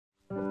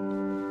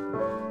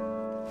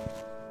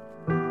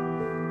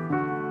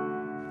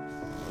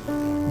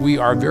we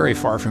are very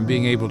far from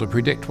being able to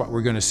predict what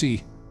we're going to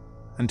see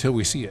until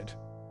we see it.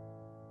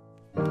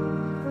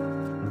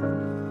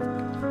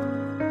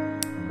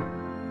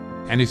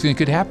 Anything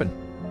could happen.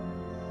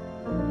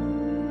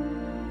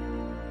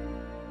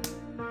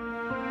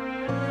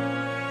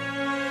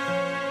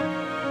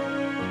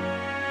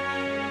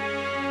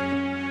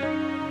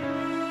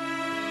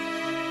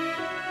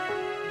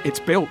 It's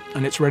built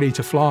and it's ready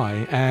to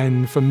fly,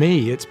 and for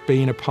me it's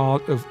been a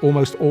part of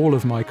almost all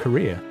of my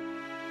career.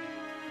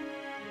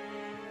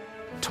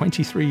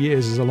 23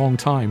 years is a long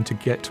time to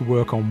get to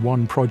work on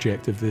one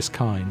project of this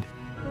kind.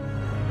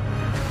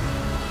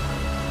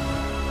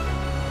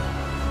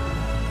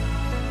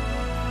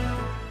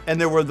 And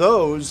there were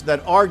those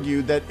that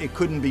argued that it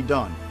couldn't be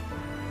done.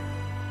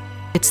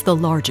 It's the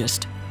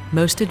largest,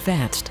 most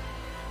advanced,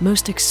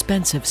 most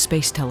expensive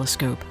space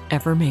telescope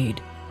ever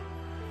made.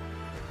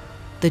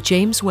 The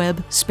James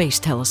Webb Space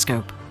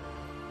Telescope.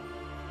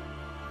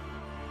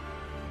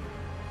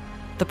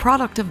 The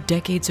product of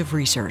decades of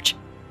research,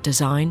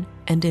 design,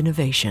 and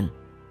innovation.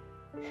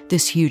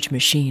 This huge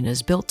machine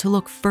is built to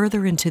look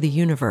further into the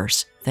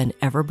universe than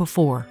ever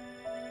before.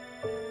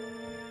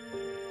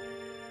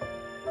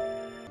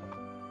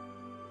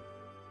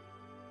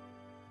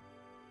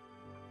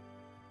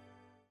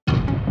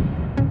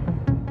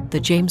 The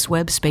James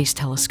Webb Space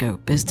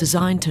Telescope is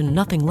designed to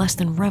nothing less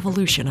than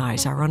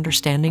revolutionize our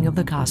understanding of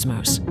the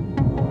cosmos.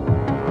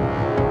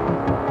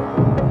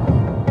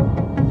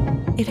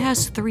 It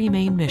has three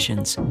main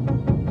missions: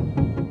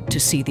 to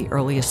see the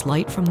earliest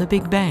light from the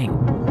Big Bang,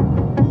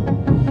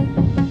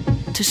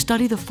 to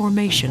study the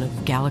formation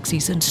of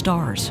galaxies and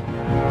stars,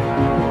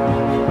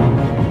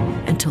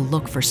 and to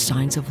look for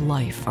signs of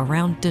life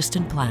around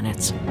distant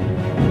planets.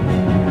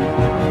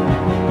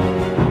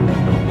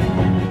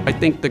 I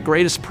think the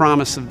greatest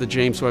promise of the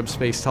James Webb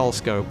Space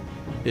Telescope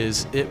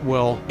is it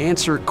will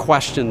answer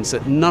questions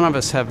that none of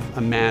us have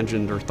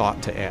imagined or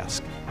thought to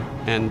ask.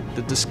 And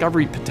the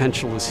discovery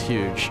potential is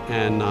huge,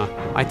 and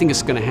I think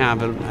it's going to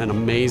have an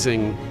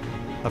amazing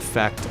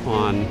effect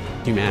on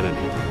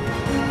humanity.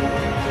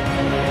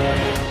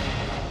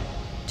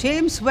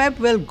 James Webb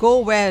will go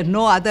where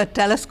no other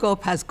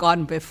telescope has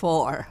gone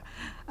before.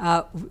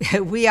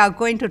 We are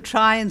going to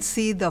try and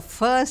see the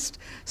first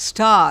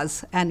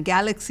stars and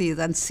galaxies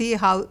and see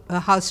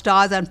how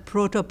stars and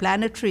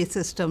protoplanetary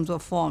systems were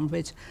formed,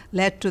 which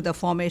led to the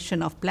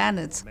formation of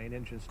planets.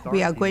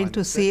 We are going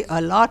to see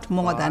a lot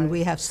more than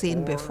we have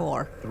seen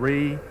before.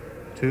 3,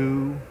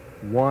 2,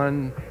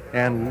 1,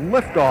 and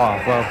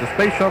liftoff of the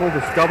Space Shuttle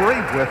Discovery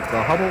with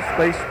the Hubble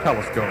Space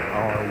Telescope,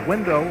 our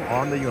window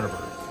on the universe.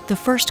 The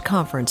first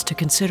conference to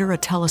consider a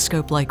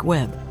telescope like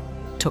Webb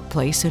took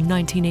place in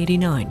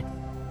 1989.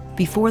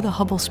 Before the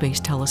Hubble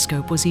Space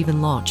Telescope was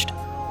even launched.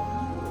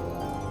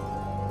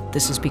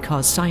 This is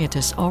because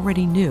scientists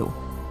already knew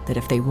that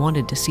if they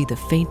wanted to see the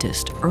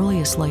faintest,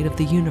 earliest light of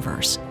the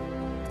universe,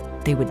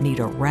 they would need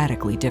a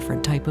radically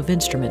different type of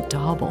instrument to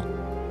Hubble.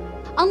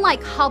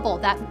 Unlike Hubble,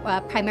 that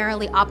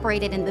primarily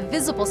operated in the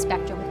visible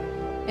spectrum,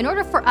 in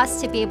order for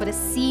us to be able to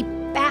see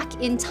back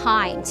in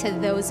time to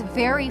those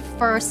very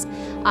first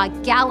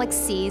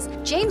galaxies,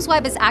 James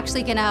Webb is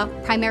actually going to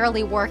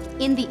primarily work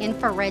in the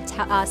infrared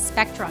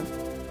spectrum.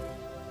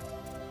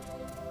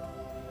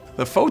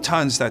 The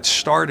photons that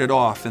started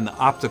off in the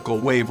optical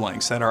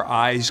wavelengths that our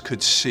eyes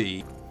could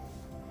see,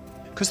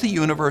 because the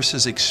universe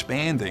is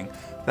expanding,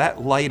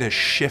 that light has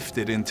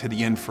shifted into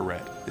the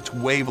infrared. Its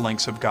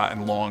wavelengths have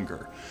gotten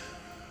longer.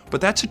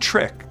 But that's a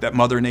trick that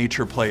Mother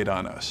Nature played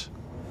on us.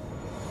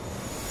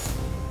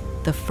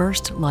 The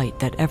first light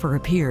that ever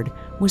appeared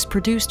was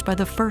produced by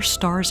the first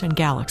stars and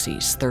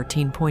galaxies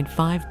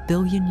 13.5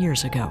 billion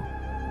years ago.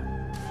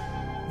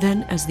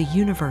 Then, as the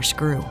universe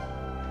grew,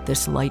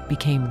 this light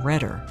became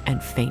redder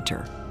and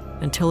fainter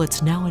until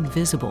it's now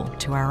invisible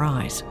to our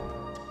eyes.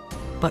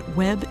 But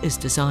Webb is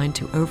designed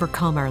to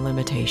overcome our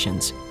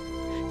limitations,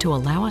 to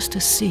allow us to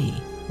see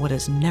what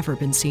has never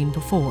been seen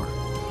before.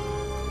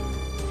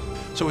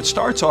 So it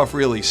starts off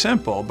really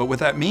simple, but what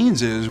that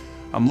means is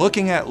I'm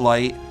looking at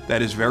light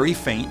that is very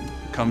faint,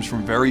 comes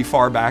from very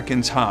far back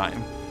in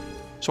time.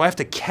 So I have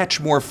to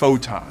catch more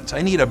photons.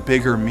 I need a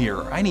bigger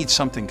mirror. I need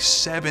something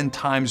 7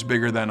 times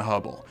bigger than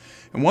Hubble.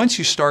 And once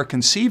you start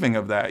conceiving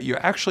of that, you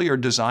actually are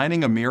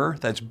designing a mirror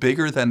that's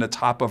bigger than the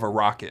top of a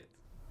rocket.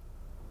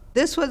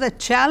 This was a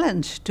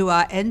challenge to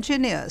our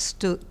engineers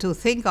to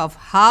think of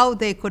how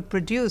they could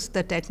produce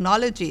the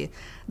technology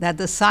that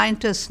the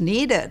scientists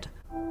needed.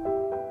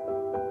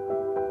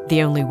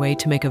 The only way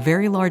to make a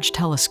very large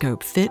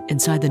telescope fit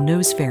inside the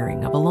nose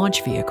fairing of a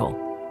launch vehicle,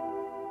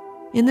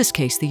 in this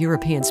case the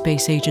European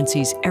Space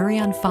Agency's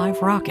Ariane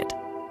 5 rocket,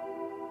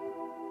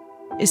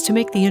 is to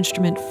make the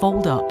instrument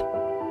fold up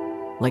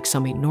like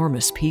some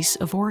enormous piece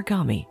of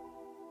origami.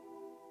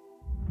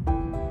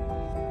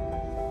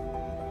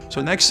 So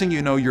next thing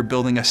you know, you're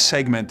building a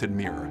segmented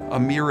mirror, a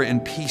mirror in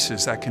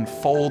pieces that can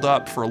fold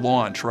up for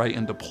launch, right,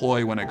 and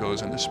deploy when it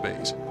goes into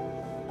space.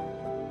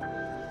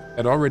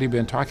 I'd already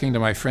been talking to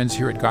my friends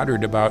here at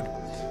Goddard about,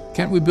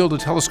 can't we build a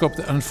telescope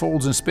that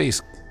unfolds in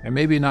space and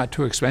maybe not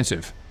too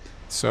expensive?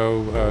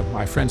 So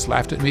my friends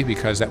laughed at me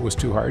because that was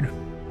too hard.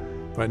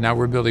 But now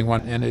we're building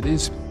one, and it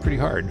is pretty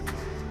hard.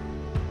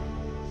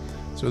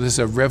 So this is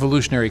a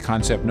revolutionary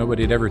concept.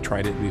 Nobody had ever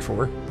tried it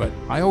before, but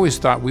I always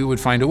thought we would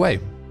find a way.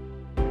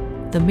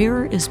 The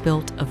mirror is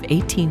built of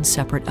 18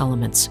 separate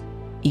elements,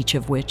 each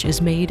of which is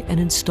made and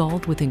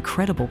installed with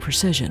incredible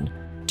precision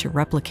to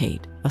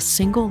replicate a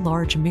single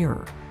large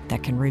mirror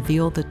that can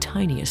reveal the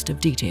tiniest of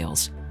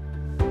details.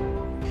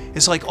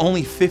 It's like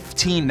only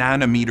 15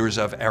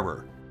 nanometers of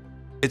error.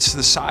 It's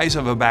the size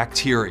of a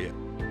bacteria.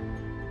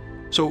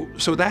 So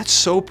that's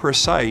so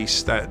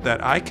precise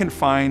that I could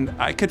find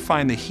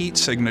the heat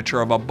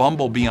signature of a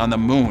bumblebee on the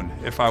moon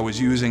if I was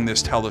using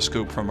this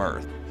telescope from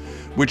Earth.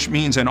 Which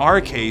means in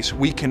our case,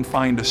 we can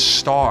find a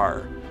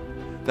star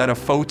that a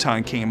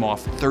photon came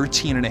off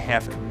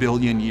 13.5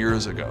 billion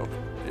years ago.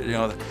 You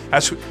know,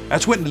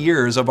 that's what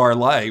years of our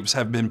lives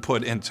have been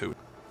put into.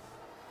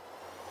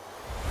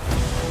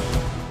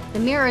 The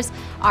mirrors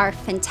are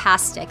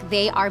fantastic.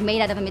 They are made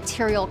out of a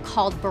material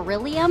called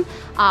beryllium,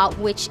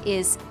 which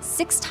is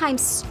 6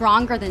 times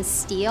stronger than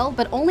steel,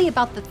 but only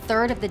about the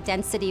third of the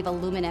density of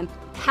aluminum.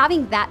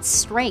 Having that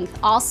strength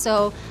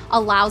also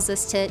allows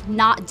us to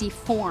not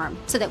deform,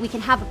 so that we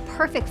can have a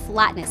perfect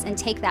flatness and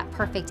take that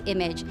perfect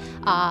image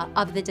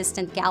of the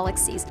distant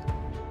galaxies.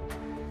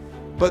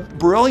 But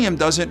beryllium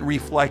doesn't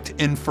reflect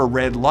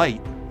infrared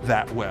light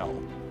that well.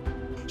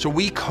 So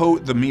we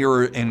coat the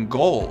mirror in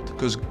gold,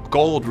 because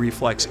gold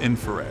reflects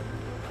infrared.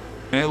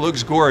 And it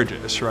looks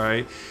gorgeous,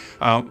 right?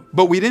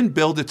 But we didn't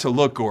build it to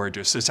look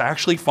gorgeous. It's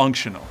actually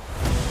functional.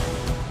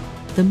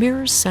 The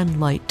mirrors send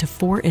light to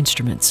 4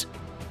 instruments,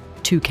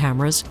 2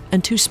 cameras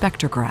and 2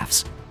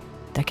 spectrographs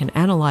that can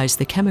analyze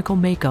the chemical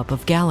makeup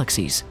of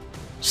galaxies,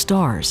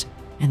 stars,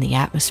 and the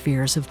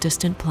atmospheres of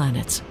distant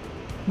planets,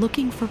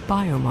 looking for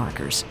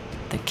biomarkers,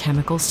 the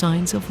chemical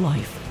signs of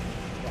life.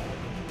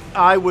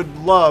 I would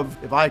love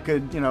if I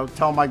could,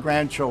 tell my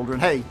grandchildren,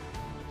 hey,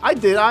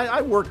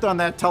 I worked on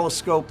that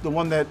telescope, the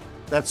one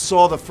that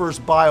saw the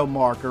first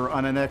biomarker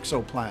on an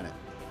exoplanet.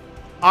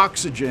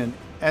 Oxygen,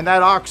 and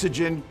that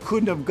oxygen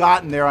couldn't have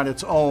gotten there on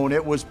its own.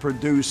 It was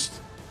produced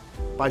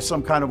by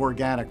some kind of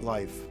organic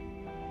life.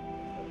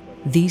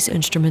 These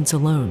instruments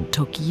alone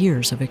took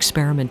years of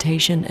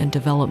experimentation and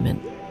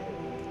development.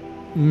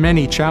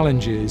 Many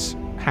challenges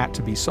had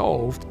to be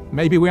solved.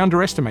 Maybe we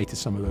underestimated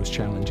some of those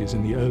challenges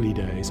in the early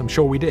days. I'm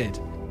sure we did.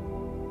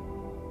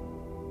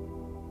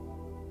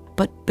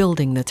 But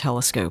building the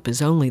telescope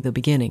is only the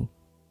beginning.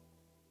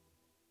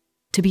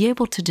 To be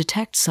able to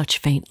detect such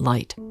faint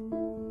light,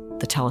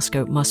 the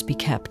telescope must be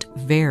kept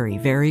very,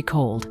 very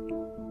cold.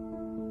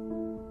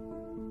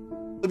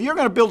 If you're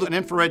going to build an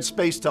infrared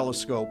space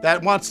telescope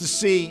that wants to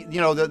see,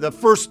 the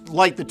first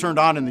light that turned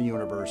on in the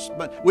universe,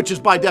 which is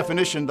by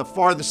definition the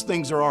farthest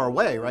things there are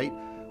away, right?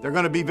 They're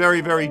going to be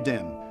very, very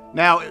dim.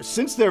 Now,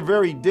 since they're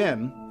very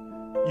dim,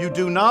 you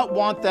do not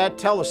want that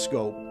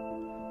telescope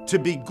to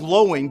be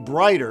glowing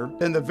brighter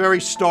than the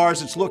very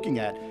stars it's looking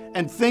at.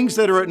 And things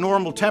that are at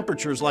normal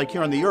temperatures, like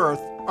here on the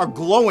Earth, are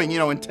glowing,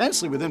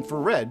 intensely with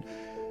infrared.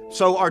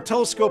 So our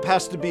telescope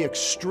has to be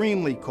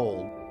extremely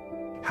cold.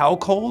 How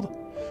cold?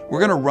 We're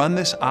going to run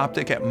this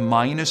optic at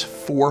minus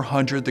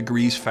 400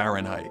 degrees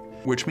Fahrenheit,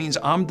 which means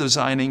I'm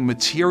designing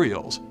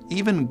materials,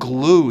 even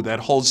glue that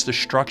holds the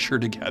structure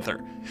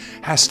together,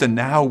 has to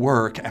now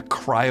work at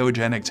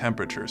cryogenic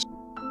temperatures.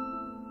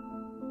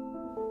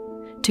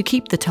 To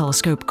keep the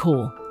telescope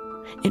cool,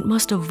 it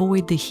must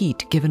avoid the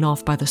heat given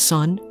off by the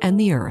sun and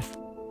the Earth,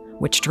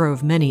 which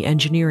drove many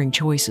engineering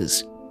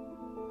choices.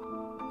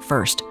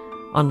 First,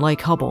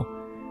 unlike Hubble,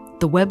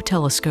 the Webb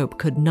telescope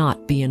could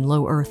not be in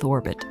low Earth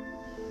orbit.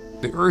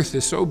 The Earth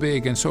is so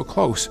big and so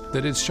close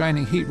that it's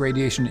shining heat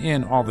radiation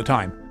in all the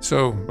time.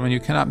 So you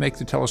cannot make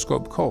the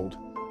telescope cold.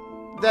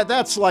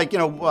 That's like,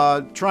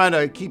 trying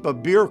to keep a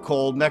beer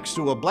cold next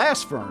to a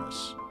blast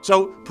furnace.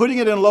 So putting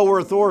it in low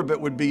Earth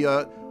orbit would be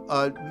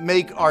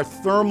make our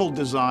thermal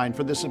design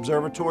for this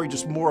observatory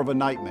just more of a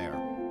nightmare.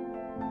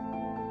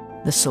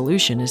 The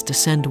solution is to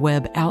send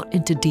Webb out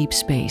into deep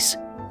space,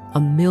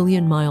 1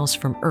 million miles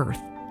from Earth,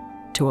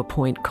 to a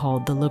point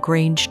called the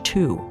Lagrange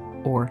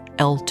 2, or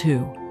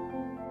L2.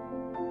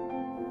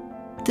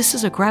 This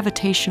is a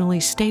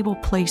gravitationally stable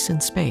place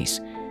in space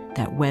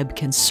that Webb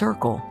can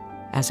circle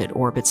as it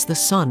orbits the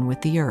Sun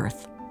with the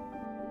Earth.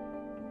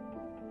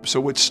 So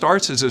what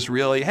starts as this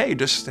really, hey,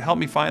 just help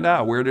me find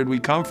out, where did we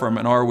come from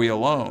and are we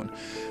alone,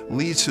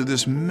 leads to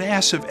this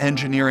massive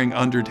engineering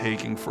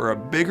undertaking for a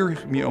bigger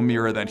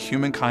mirror than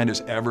humankind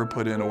has ever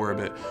put in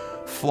orbit,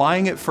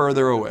 flying it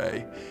further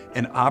away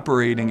and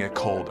operating it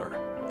colder.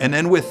 And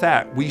then with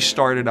that, we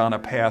started on a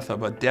path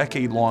of a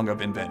decade long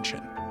of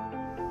invention.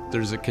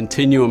 There's a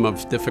continuum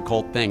of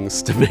difficult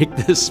things to make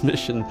this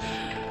mission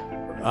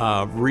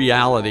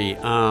reality.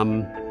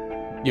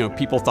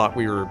 People thought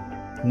we were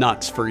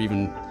nuts for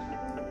even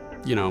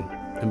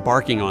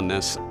embarking on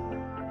this.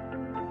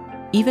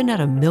 Even at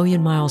 1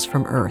 million miles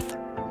from Earth,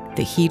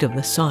 the heat of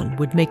the sun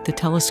would make the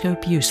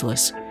telescope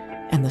useless,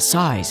 and the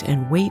size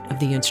and weight of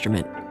the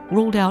instrument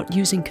ruled out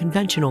using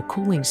conventional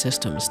cooling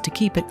systems to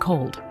keep it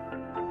cold.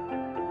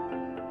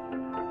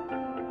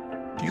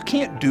 You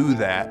can't do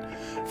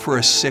that for a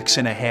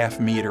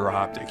 6.5 meter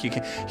optic. You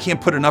can't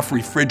put enough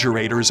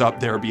refrigerators up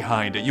there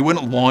behind it. You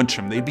wouldn't launch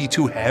them, they'd be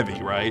too heavy,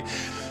 right?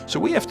 So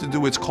we have to do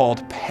what's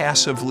called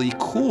passively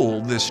cool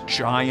this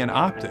giant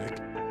optic.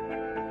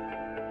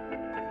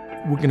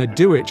 We're going to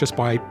do it just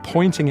by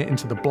pointing it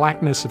into the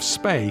blackness of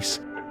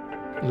space,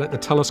 let the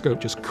telescope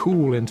just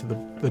cool into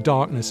the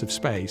darkness of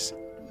space.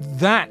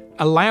 That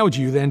allowed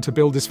you then to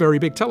build this very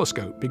big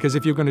telescope, because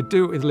if you're going to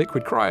do it with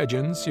liquid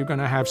cryogens, you're going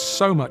to have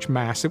so much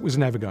mass it was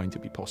never going to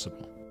be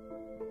possible.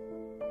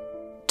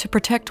 To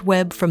protect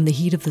Webb from the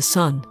heat of the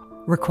sun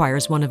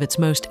requires one of its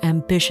most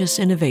ambitious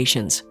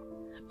innovations,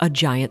 a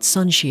giant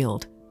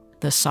sunshield,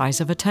 the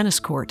size of a tennis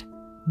court,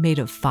 made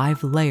of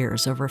 5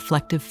 layers of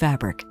reflective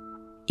fabric,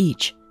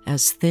 each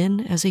as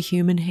thin as a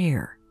human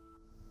hair.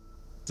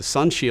 The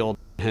Sunshield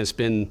has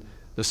been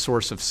the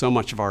source of so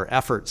much of our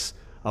efforts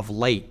of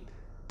late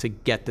to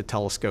get the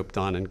telescope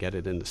done and get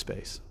it into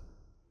space.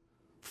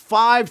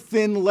 5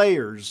 thin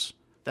layers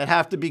that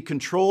have to be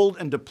controlled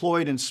and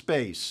deployed in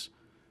space.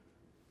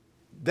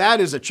 That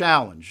is a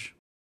challenge.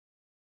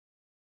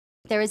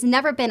 There has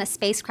never been a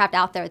spacecraft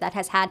out there that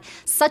has had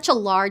such a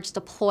large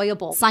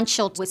deployable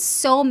sunshield with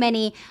so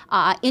many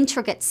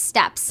intricate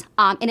steps.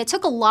 And it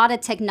took a lot of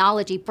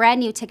technology,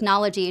 brand new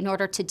technology, in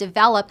order to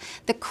develop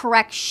the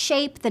correct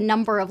shape, the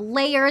number of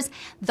layers,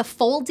 the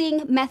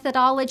folding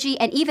methodology,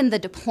 and even the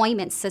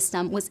deployment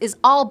system is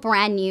all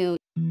brand new.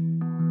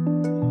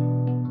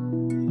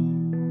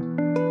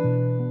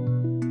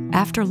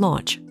 After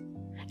launch,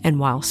 and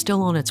while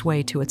still on its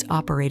way to its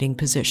operating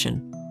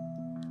position,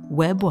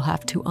 Webb will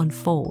have to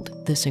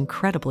unfold this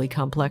incredibly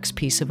complex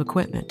piece of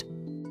equipment.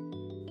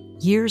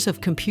 Years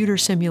of computer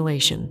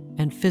simulation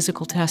and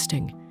physical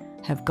testing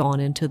have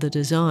gone into the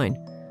design,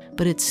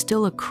 but it's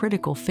still a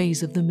critical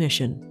phase of the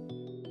mission.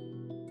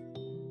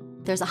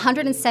 There's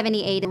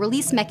 178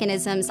 release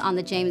mechanisms on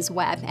the James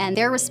Webb, and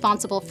they're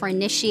responsible for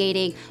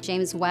initiating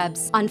James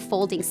Webb's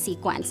unfolding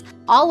sequence.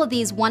 All of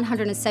these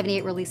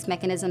 178 release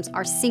mechanisms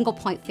are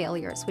single-point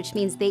failures, which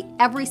means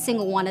every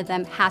single one of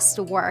them has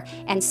to work.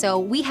 And so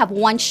we have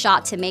one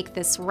shot to make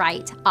this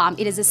right.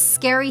 It is a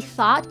scary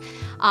thought.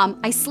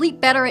 I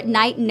sleep better at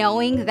night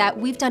knowing that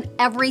we've done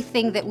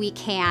everything that we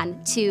can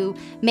to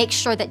make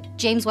sure that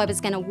James Webb is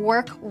going to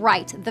work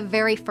right the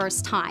very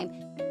first time.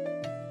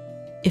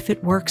 If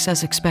it works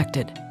as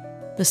expected,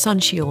 the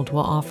Sunshield will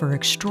offer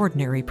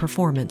extraordinary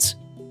performance.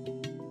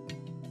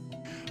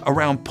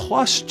 Around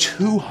plus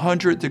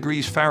 200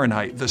 degrees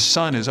Fahrenheit, the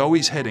sun is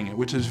always hitting it,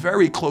 which is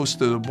very close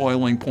to the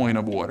boiling point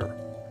of water.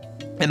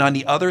 And on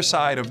the other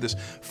side of this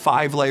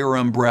 5-layer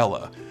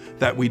umbrella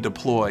that we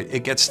deploy,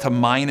 it gets to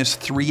minus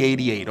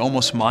 388,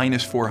 almost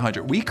minus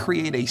 400. We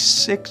create a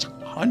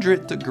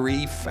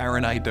 600-degree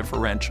Fahrenheit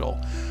differential,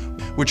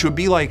 which would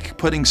be like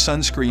putting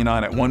sunscreen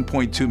on at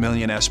 1.2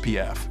 million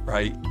SPF,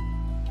 right?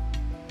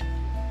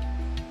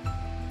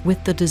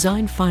 With the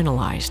design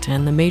finalized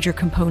and the major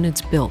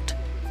components built,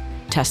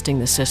 testing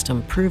the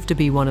system proved to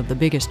be one of the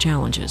biggest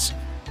challenges.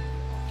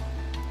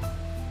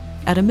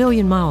 At 1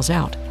 million miles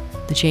out,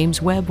 the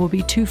James Webb will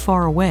be too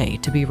far away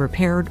to be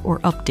repaired or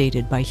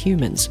updated by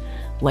humans,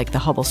 like the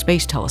Hubble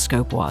Space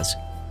Telescope was.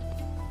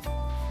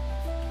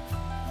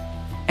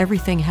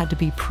 Everything had to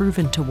be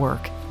proven to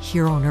work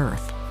here on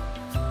Earth.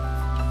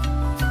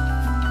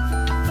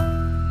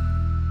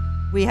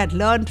 We had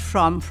learned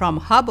from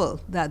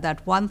Hubble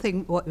that one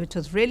thing which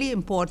was really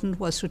important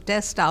was to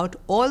test out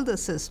all the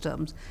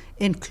systems,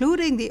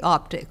 including the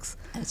optics.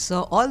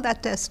 So all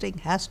that testing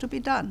has to be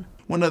done.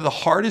 One of the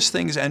hardest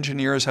things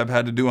engineers have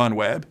had to do on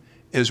Webb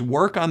is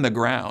work on the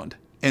ground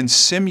and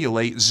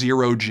simulate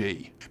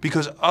 0G,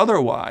 because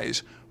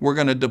otherwise we're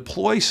going to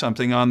deploy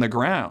something on the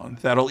ground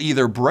that'll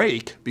either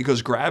break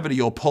because gravity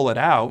will pull it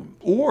out,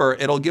 or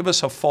it'll give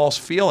us a false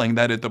feeling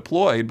that it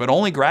deployed, but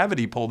only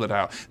gravity pulled it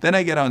out. Then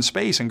I get on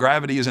space and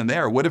gravity isn't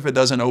there. What if it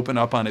doesn't open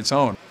up on its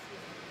own?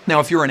 Now,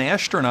 if you're an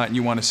astronaut and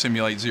you want to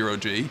simulate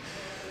 0G,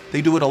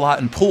 they do it a lot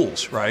in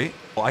pools, right?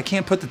 Well, I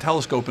can't put the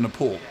telescope in a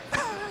pool.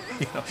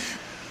 You know?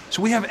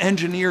 So we have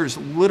engineers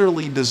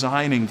literally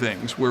designing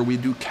things where we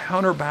do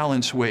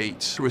counterbalance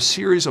weights through a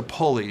series of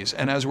pulleys,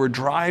 and as we're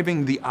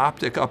driving the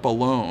optic up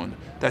alone,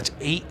 that's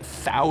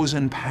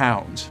 8,000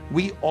 pounds.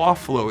 We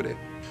offload it,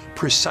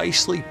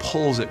 precisely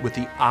pulls it with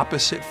the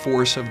opposite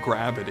force of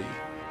gravity.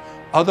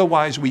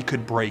 Otherwise, we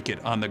could break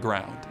it on the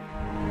ground.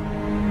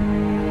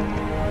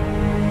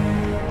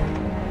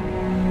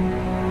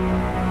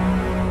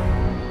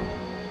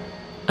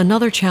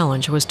 Another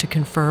challenge was to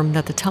confirm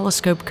that the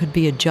telescope could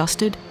be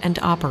adjusted and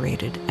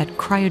operated at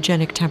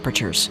cryogenic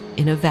temperatures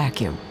in a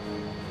vacuum.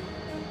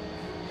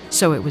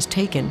 So it was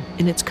taken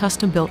in its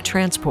custom-built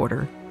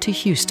transporter to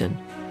Houston,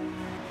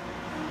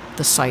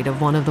 the site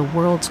of one of the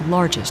world's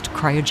largest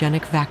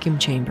cryogenic vacuum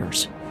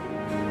chambers.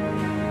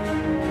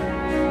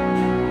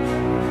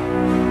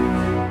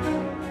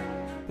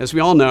 As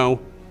we all know,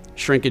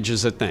 shrinkage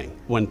is a thing.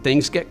 When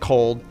things get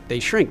cold, they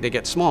shrink, they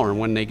get smaller, and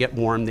when they get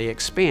warm, they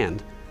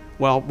expand.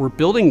 Well, we're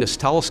building this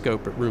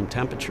telescope at room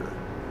temperature,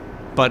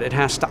 but it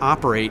has to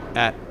operate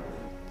at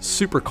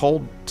super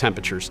cold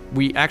temperatures.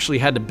 We actually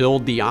had to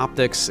build the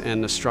optics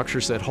and the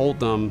structures that hold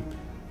them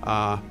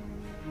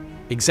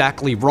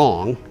exactly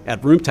wrong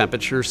at room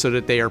temperature so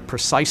that they are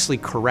precisely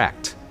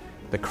correct,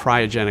 the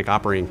cryogenic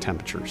operating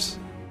temperatures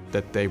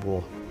that they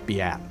will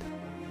be at.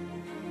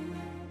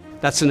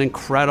 That's an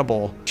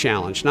incredible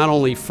challenge, not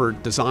only for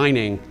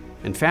designing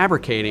and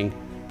fabricating,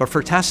 but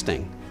for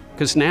testing.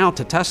 Because now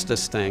to test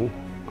this thing,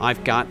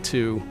 I've got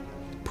to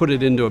put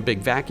it into a big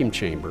vacuum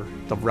chamber.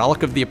 The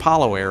relic of the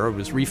Apollo era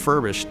was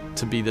refurbished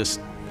to be this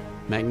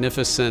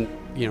magnificent,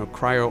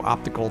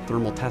 cryo-optical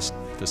thermal test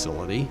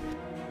facility,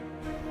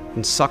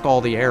 and suck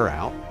all the air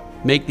out,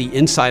 make the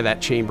inside of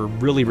that chamber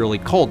really, really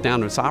cold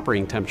down to its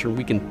operating temperature, and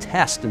we can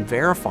test and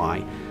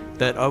verify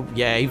that, oh,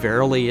 yay,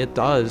 verily it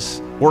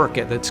does work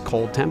at its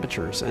cold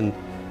temperatures. And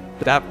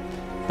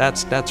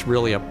that's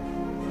really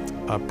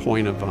a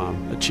point of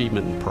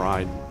achievement and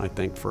pride, I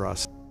think, for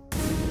us.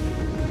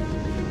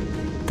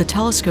 The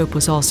telescope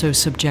was also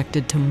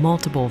subjected to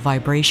multiple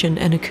vibration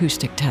and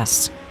acoustic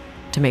tests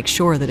to make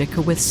sure that it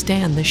could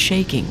withstand the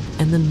shaking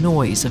and the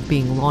noise of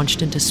being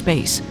launched into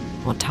space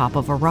on top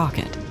of a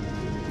rocket.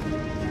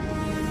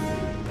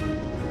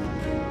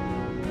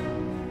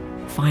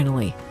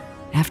 Finally,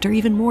 after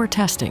even more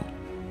testing,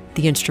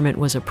 the instrument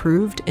was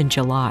approved in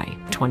July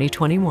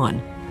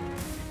 2021,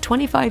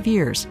 25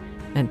 years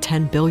and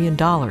 $10 billion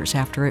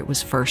after it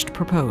was first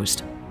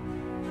proposed.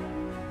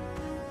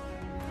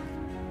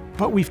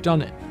 But we've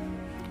done it.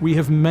 We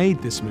have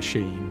made this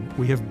machine.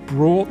 We have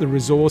brought the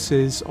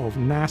resources of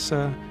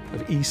NASA,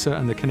 of ESA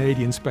and the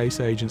Canadian Space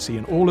Agency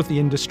and all of the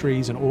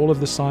industries and all of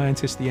the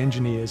scientists, the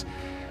engineers.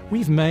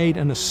 We've made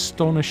an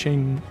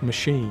astonishing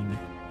machine.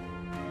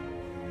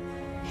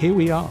 Here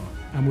we are,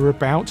 and we're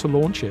about to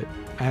launch it.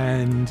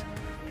 And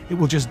it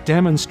will just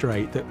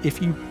demonstrate that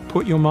if you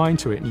put your mind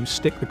to it and you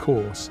stick the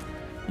course,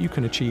 you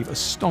can achieve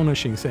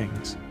astonishing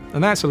things.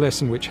 And that's a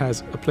lesson which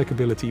has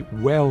applicability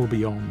well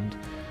beyond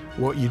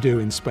what you do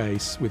in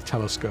space with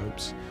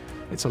telescopes.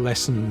 It's a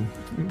lesson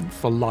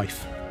for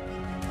life.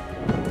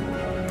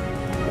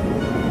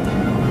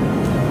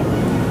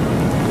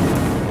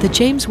 The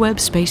James Webb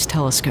Space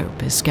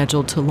Telescope is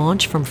scheduled to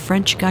launch from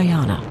French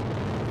Guiana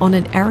on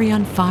an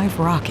Ariane 5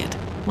 rocket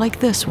like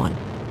this one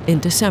in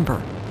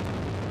December.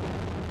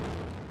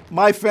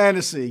 My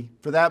fantasy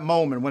for that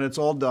moment when it's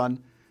all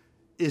done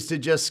is to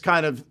just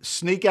kind of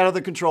sneak out of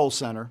the control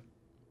center.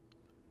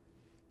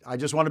 I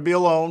just want to be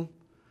alone.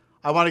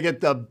 I want to get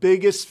the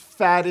biggest,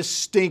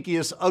 fattest,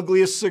 stinkiest,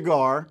 ugliest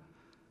cigar,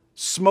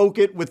 smoke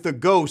it with the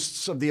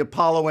ghosts of the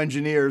Apollo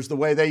engineers the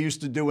way they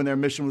used to do when their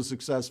mission was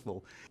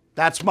successful.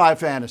 That's my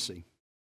fantasy.